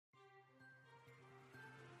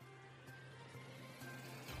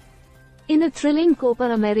In a thrilling Copa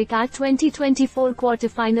America 2024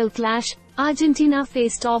 quarterfinal clash, Argentina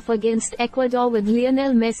faced off against Ecuador with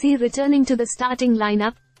Lionel Messi returning to the starting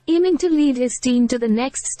lineup, aiming to lead his team to the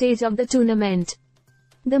next stage of the tournament.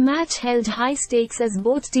 The match held high stakes as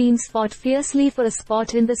both teams fought fiercely for a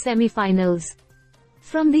spot in the semi-finals.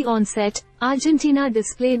 From the onset, Argentina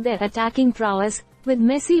displayed their attacking prowess, with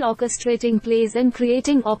Messi orchestrating plays and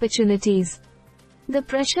creating opportunities. The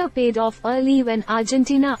pressure paid off early when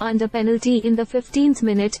Argentina earned a penalty in the 15th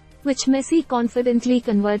minute, which Messi confidently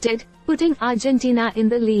converted, putting Argentina in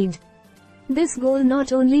the lead. This goal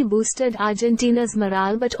not only boosted Argentina's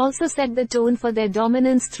morale but also set the tone for their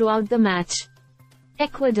dominance throughout the match.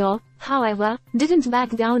 Ecuador, however, didn't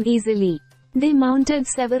back down easily. They mounted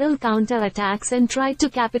several counter-attacks and tried to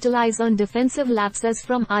capitalize on defensive lapses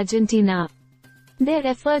from Argentina. Their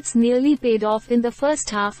efforts nearly paid off in the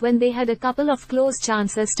first half when they had a couple of close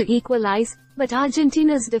chances to equalize, but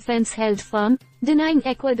Argentina's defense held firm, denying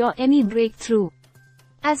Ecuador any breakthrough.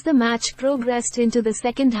 As the match progressed into the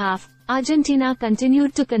second half, Argentina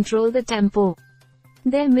continued to control the tempo.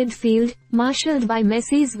 Their midfield, marshaled by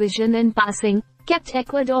Messi's vision and passing, kept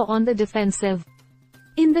Ecuador on the defensive.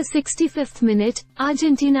 In the 65th minute,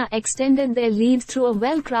 Argentina extended their lead through a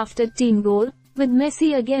well-crafted team goal, with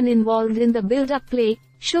Messi again involved in the build-up play,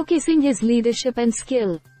 showcasing his leadership and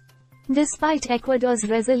skill. Despite Ecuador's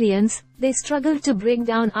resilience, they struggled to break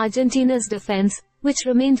down Argentina's defense, which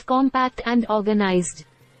remained compact and organized.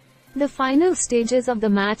 The final stages of the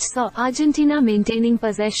match saw Argentina maintaining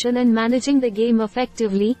possession and managing the game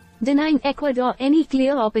effectively, denying Ecuador any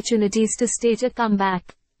clear opportunities to stage a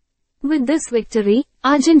comeback. With this victory,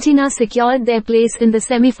 Argentina secured their place in the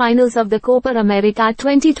semi-finals of the Copa America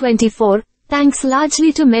 2024, thanks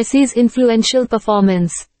largely to Messi's influential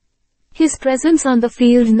performance. His presence on the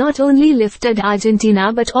field not only lifted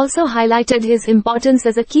Argentina but also highlighted his importance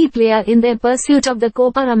as a key player in their pursuit of the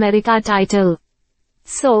Copa America title.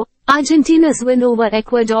 So, Argentina's win over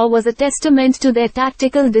Ecuador was a testament to their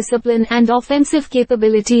tactical discipline and offensive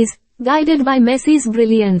capabilities, guided by Messi's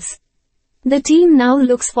brilliance. The team now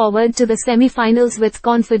looks forward to the semi-finals with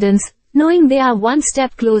confidence, knowing they are one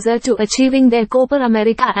step closer to achieving their Copa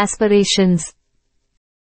America aspirations.